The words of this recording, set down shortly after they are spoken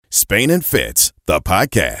Spain and Fitz, the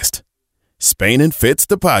podcast. Spain and Fitz,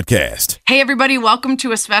 the podcast. Hey, everybody. Welcome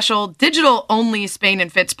to a special digital-only Spain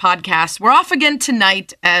and Fitz podcast. We're off again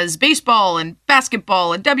tonight as baseball and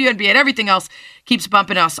basketball and WNBA and everything else keeps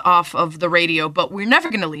bumping us off of the radio, but we're never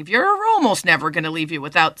going to leave you, or we're almost never going to leave you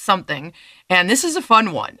without something, and this is a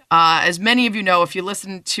fun one. As many of you know, if you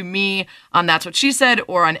listen to me on That's What She Said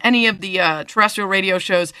or on any of the terrestrial radio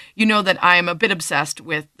shows, you know that I am a bit obsessed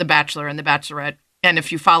with The Bachelor and The Bachelorette. And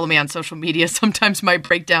if you follow me on social media, sometimes my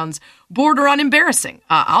breakdowns border on embarrassing.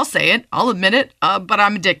 I'll say it, I'll admit it, but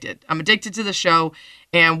I'm addicted. I'm addicted to the show,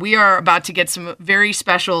 and we are about to get some very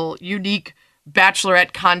special, unique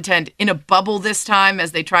Bachelorette content in a bubble this time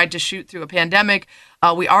as they tried to shoot through a pandemic.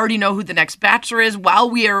 We already know who the next Bachelor is while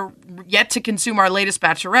we are yet to consume our latest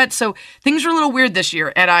Bachelorette. So things are a little weird this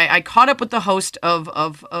year. And I caught up with the host of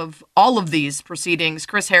all of these proceedings,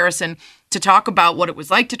 Chris Harrison, to talk about what it was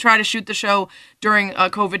like to try to shoot the show during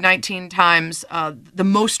COVID-19 times, the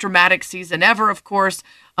most dramatic season ever, of course,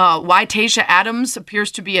 why Tayshia Adams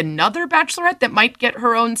appears to be another Bachelorette that might get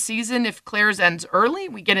her own season if Claire's ends early.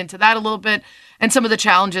 We get into that a little bit, and some of the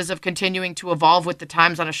challenges of continuing to evolve with the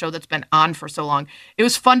times on a show that's been on for so long. It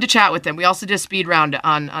was fun to chat with him. We also did a speed round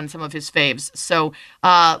on some of his faves. So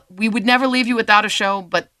we would never leave you without a show,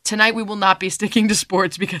 but tonight we will not be sticking to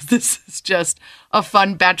sports because this is just a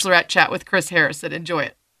fun Bachelorette chat with Chris Harrison. Enjoy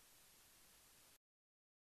it.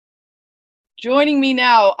 Joining me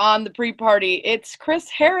now on the pre-party, it's Chris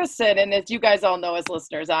Harrison. And as you guys all know as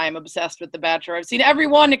listeners, I am obsessed with The Bachelor. I've seen every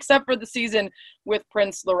one except for the season with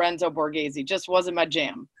Prince Lorenzo Borghese. Just wasn't my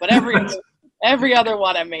jam. But every other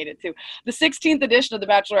one I made it to. The 16th edition of The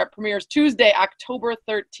Bachelorette premieres Tuesday, October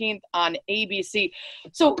 13th on ABC.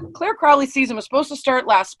 So Claire Crowley's season was supposed to start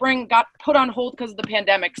last spring, got put on hold because of the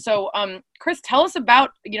pandemic. So Chris, tell us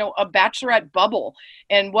about, a Bachelorette bubble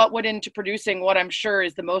and what went into producing what I'm sure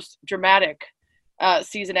is the most dramatic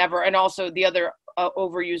season ever, and also the other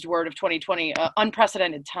overused word of 2020,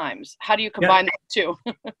 unprecedented times. How do you combine the two?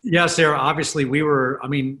 Yeah, Sarah, obviously we were,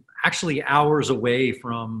 actually hours away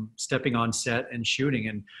from stepping on set and shooting.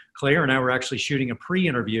 And Claire and I were actually shooting a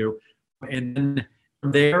pre-interview. And then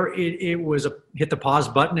from there, it was hit the pause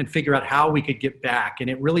button and figure out how we could get back.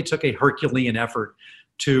 And it really took a Herculean effort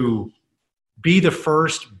to be the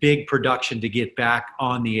first big production to get back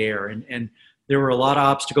on the air. And there were a lot of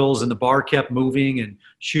obstacles, and the bar kept moving, and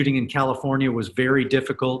shooting in California was very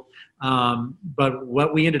difficult. But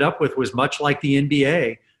what we ended up with was much like the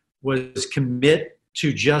NBA, was commit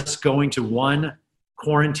to just going to one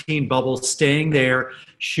quarantine bubble, staying there,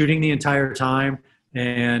 shooting the entire time,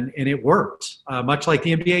 and it worked. Much like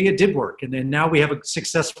the NBA, it did work. And then now we have a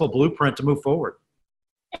successful blueprint to move forward.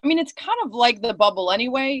 It's kind of like the bubble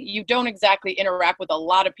anyway. You don't exactly interact with a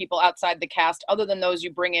lot of people outside the cast other than those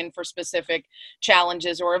you bring in for specific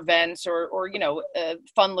challenges or events or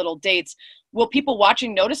fun little dates. Will people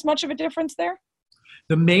watching notice much of a difference there?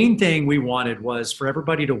 The main thing we wanted was for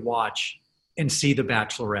everybody to watch and see The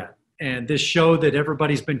Bachelorette. And this show that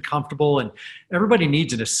everybody's been comfortable, and everybody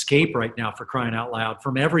needs an escape right now, for crying out loud,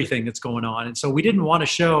 from everything that's going on. And so we didn't want a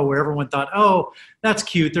show where everyone thought, oh, that's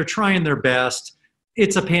cute, they're trying their best,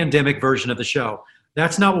 it's a pandemic version of the show.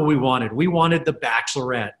 That's not what we wanted. We wanted The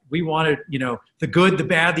Bachelorette. We wanted, the good, the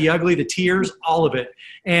bad, the ugly, the tears, all of it.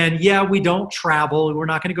 And yeah, we don't travel. We're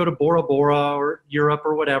not going to go to Bora Bora or Europe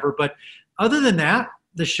or whatever. But other than that,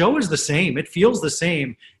 the show is the same. It feels the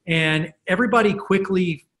same. And everybody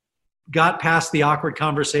quickly got past the awkward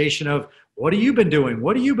conversation of, what have you been doing?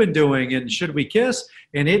 What have you been doing? And should we kiss?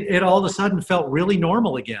 And it all of a sudden felt really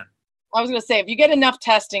normal again. I was going to say, if you get enough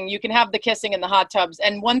testing, you can have the kissing in the hot tubs.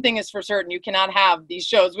 And one thing is for certain, you cannot have these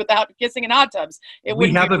shows without kissing in hot tubs.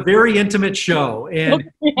 We have a very intimate show. And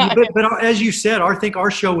but as you said, I think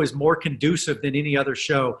our show is more conducive than any other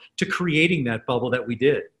show to creating that bubble that we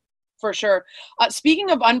did. For sure. Speaking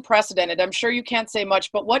of unprecedented, I'm sure you can't say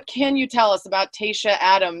much, but what can you tell us about Tayshia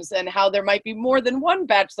Adams and how there might be more than one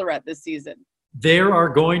Bachelorette this season? There are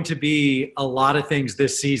going to be a lot of things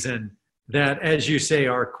this season that, as you say,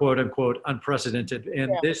 are quote unquote unprecedented.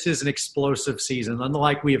 And This is an explosive season,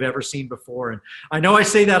 unlike we have ever seen before. And I know I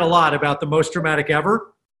say that a lot about the most dramatic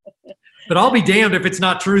ever, but I'll be damned if it's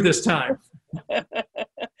not true this time.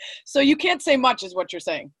 So you can't say much is what you're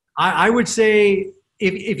saying. I would say,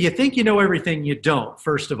 if you think you know everything, you don't,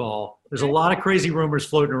 first of all. There's a lot of crazy rumors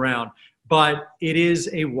floating around, but it is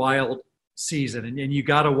a wild season, and you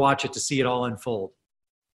got to watch it to see it all unfold.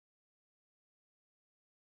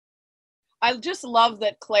 I just love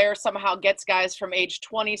that Claire somehow gets guys from age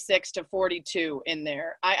 26 to 42 in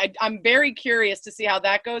there. I'm very curious to see how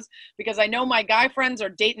that goes, because I know my guy friends are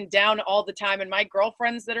dating down all the time, and my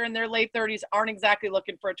girlfriends that are in their late 30s aren't exactly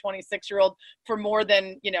looking for a 26-year-old for more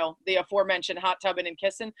than, the aforementioned hot tubbing and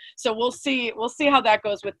kissing. So we'll see how that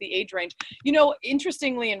goes with the age range.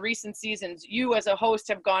 Interestingly, in recent seasons, you as a host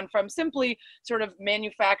have gone from simply sort of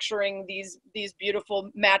manufacturing these beautiful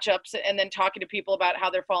matchups and then talking to people about how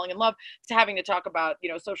they're falling in love, to having to talk about,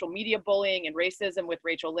 social media bullying and racism with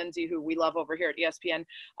Rachel Lindsay, who we love over here at ESPN.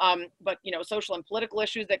 But, social and political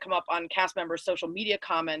issues that come up on cast members' social media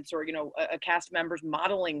comments, or, a cast member's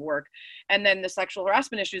modeling work. And then the sexual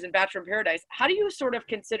harassment issues in Bachelor in Paradise. How do you sort of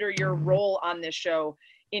consider your role on this show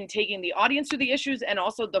in taking the audience through the issues, and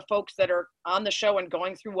also the folks that are on the show and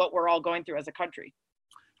going through what we're all going through as a country?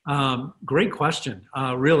 Great question,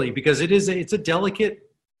 really, because it's a delicate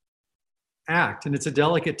act, and it's a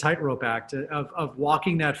delicate tightrope act of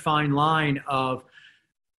walking that fine line of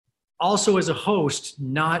also, as a host,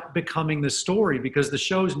 not becoming the story, because the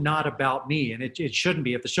show's not about me, and it shouldn't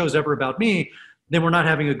be. If the show's ever about me, then we're not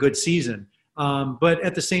having a good season. But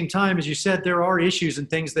at the same time, as you said, there are issues and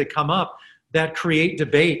things that come up that create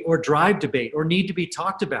debate or drive debate or need to be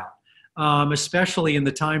talked about, especially in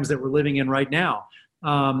the times that we're living in right now.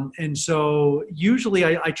 And so usually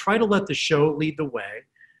I try to let the show lead the way.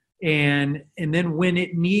 And then when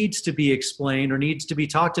it needs to be explained or needs to be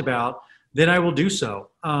talked about, then I will do so.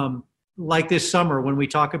 Like this summer, when we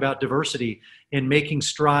talk about diversity and making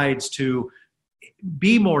strides to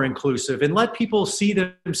be more inclusive and let people see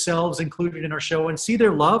themselves included in our show and see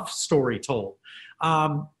their love story told.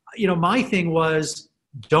 My thing was,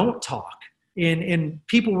 don't talk. And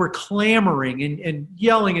people were clamoring and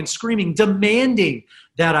yelling and screaming, demanding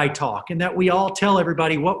that I talk and that we all tell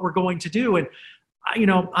everybody what we're going to do. And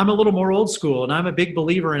I'm a little more old school, and I'm a big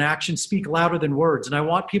believer in actions speak louder than words. And I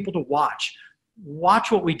want people to watch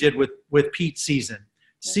what we did with Pete's season,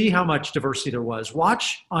 see how much diversity there was.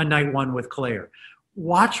 Watch on night one with Claire.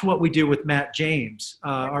 Watch what we do with Matt James,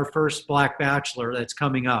 our first Black Bachelor that's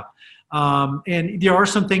coming up. And there are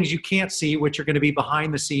some things you can't see, which are going to be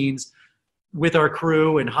behind the scenes with our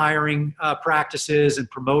crew and hiring practices and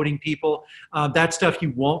promoting people. That stuff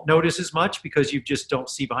you won't notice as much because you just don't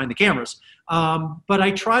see behind the cameras. But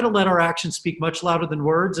I try to let our actions speak much louder than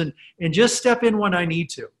words, and just step in when I need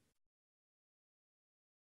to.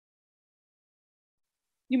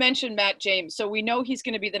 You mentioned Matt James. So we know he's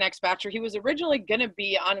going to be the next Bachelor. He was originally going to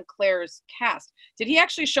be on Claire's cast. Did he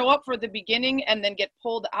actually show up for the beginning and then get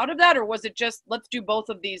pulled out of that? Or was it just, let's do both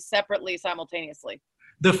of these separately, simultaneously?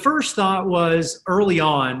 The first thought was early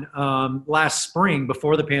on, last spring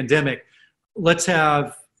before the pandemic, let's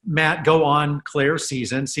have Matt go on Claire's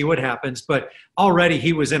season, see what happens. But already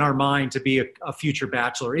he was in our mind to be a future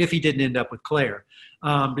Bachelor if he didn't end up with Claire.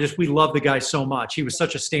 Because we love the guy so much. He was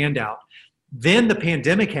such a standout. Then the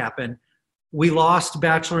pandemic happened. We lost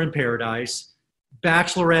Bachelor in Paradise.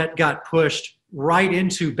 Bachelorette got pushed right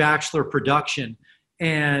into Bachelor production.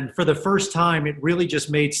 And for the first time, it really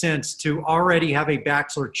just made sense to already have a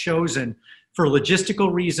Bachelor chosen for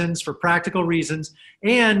logistical reasons, for practical reasons.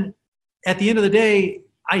 And at the end of the day,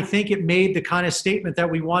 I think it made the kind of statement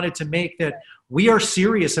that we wanted to make, that we are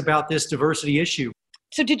serious about this diversity issue.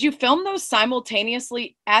 So did you film those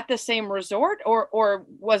simultaneously at the same resort, or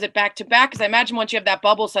was it back to back? Because I imagine once you have that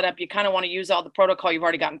bubble set up, you kind of want to use all the protocol you've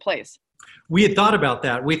already got in place. We had thought about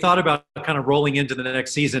that. We thought about kind of rolling into the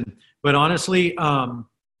next season, but honestly,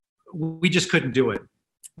 we just couldn't do it.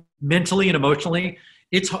 Mentally and emotionally,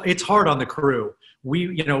 it's hard on the crew.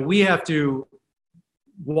 We have to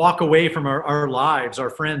walk away from our lives, our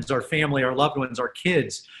friends, our family, our loved ones, our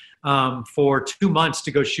kids, for 2 months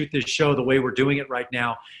to go shoot this show the way we're doing it right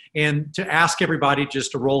now. And to ask everybody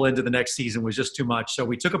just to roll into the next season was just too much. So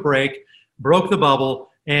we took a break, broke the bubble,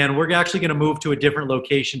 and we're actually going to move to a different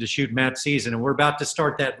location to shoot Matt's season. And we're about to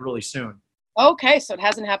start that really soon. Okay, so it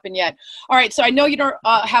hasn't happened yet. All right, so I know you don't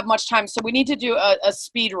have much time, so we need to do a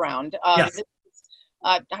speed round. Yes.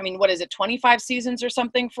 What is it, 25 seasons or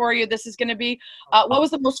something for you this is going to be? What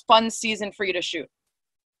was the most fun season for you to shoot?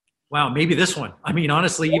 Wow, maybe this one.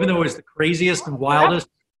 Honestly, even though it was the craziest and wildest,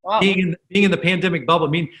 wow. being in the pandemic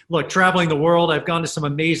bubble. Look, traveling the world, I've gone to some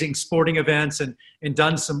amazing sporting events and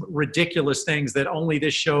done some ridiculous things that only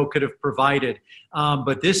this show could have provided.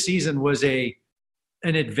 But this season was an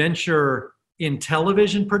adventure in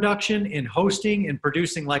television production, in hosting, and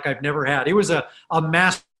producing like I've never had. It was a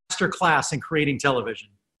master class in creating television.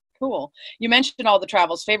 Cool. You mentioned all the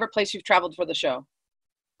travels. Favorite place you've traveled for the show?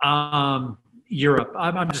 Europe.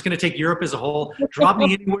 I'm just going to take Europe as a whole. Drop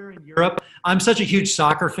me anywhere in Europe. I'm such a huge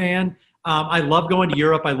soccer fan. I love going to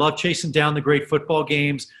Europe. I love chasing down the great football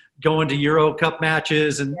games, going to Euro Cup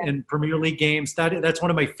matches and Premier League games. That's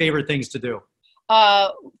one of my favorite things to do.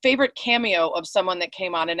 Favorite cameo of someone that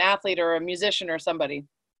came on, an athlete or a musician or somebody?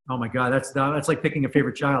 Oh my God, that's like picking a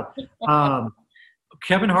favorite child.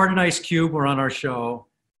 Kevin Hart and Ice Cube were on our show,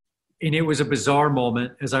 and it was a bizarre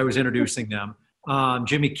moment as I was introducing them.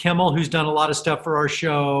 Jimmy Kimmel, who's done a lot of stuff for our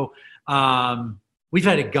show. We've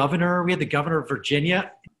had a governor. We had the governor of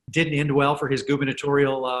Virginia. Didn't end well for his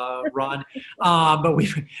gubernatorial run, but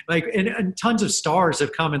we've and tons of stars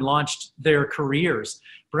have come and launched their careers.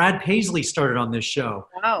 Brad Paisley started on this show.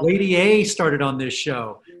 Wow. Lady A started on this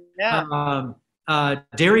show. Yeah.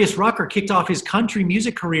 Darius Rucker kicked off his country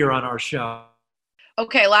music career on our show.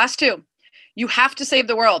 Okay, last two. You have to save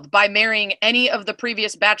the world by marrying any of the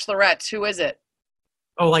previous bachelorettes. Who is it?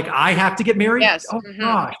 Oh, like I have to get married? Yes. Oh,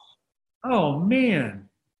 gosh. Oh, man.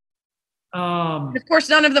 Of course,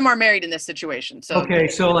 none of them are married in this situation. So okay,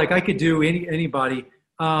 so like I could do anybody.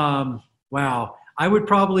 Wow.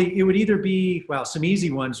 It would either be, some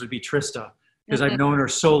easy ones would be Trista, because I've known her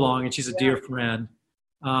so long and she's a dear friend.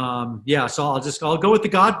 So I'll go with the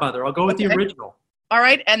godmother. I'll go with the original. All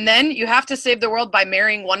right. And then you have to save the world by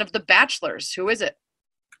marrying one of the bachelors. Who is it?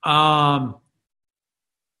 Andrew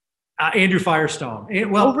Firestone.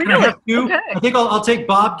 Really? Can I have two? Okay. I think I'll take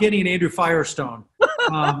Bob Guiney and Andrew Firestone.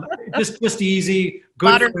 Just easy,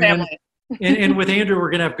 good modern family. and with Andrew,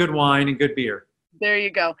 we're gonna have good wine and good beer. There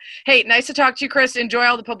you go. Hey, nice to talk to you, Chris. Enjoy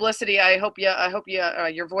all the publicity. I hope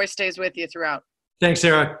your voice stays with you throughout. Thanks,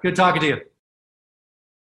 Sarah. Good talking to you.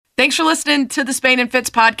 Thanks for listening to the Spain and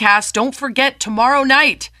Fitz podcast. Don't forget, tomorrow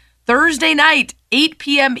night, Thursday night, 8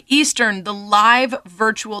 p.m. Eastern, the live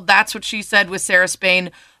virtual That's What She Said with Sarah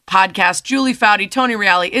Spain podcast. Julie Foudy, Tony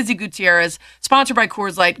Reale, Izzy Gutierrez, sponsored by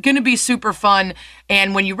Coors Light. Going to be super fun.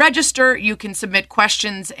 And when you register, you can submit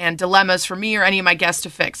questions and dilemmas for me or any of my guests to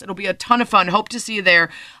fix. It'll be a ton of fun. Hope to see you there.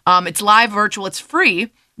 It's live virtual. It's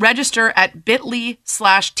free. Register at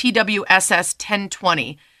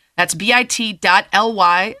bit.ly/TWSS1020. That's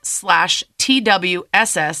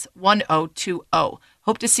bit.ly/TWSS1020.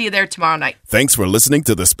 Hope to see you there tomorrow night. Thanks for listening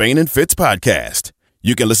to the Spain and Fitz podcast.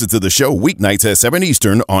 You can listen to the show weeknights at 7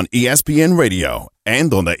 Eastern on ESPN Radio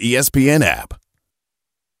and on the ESPN app.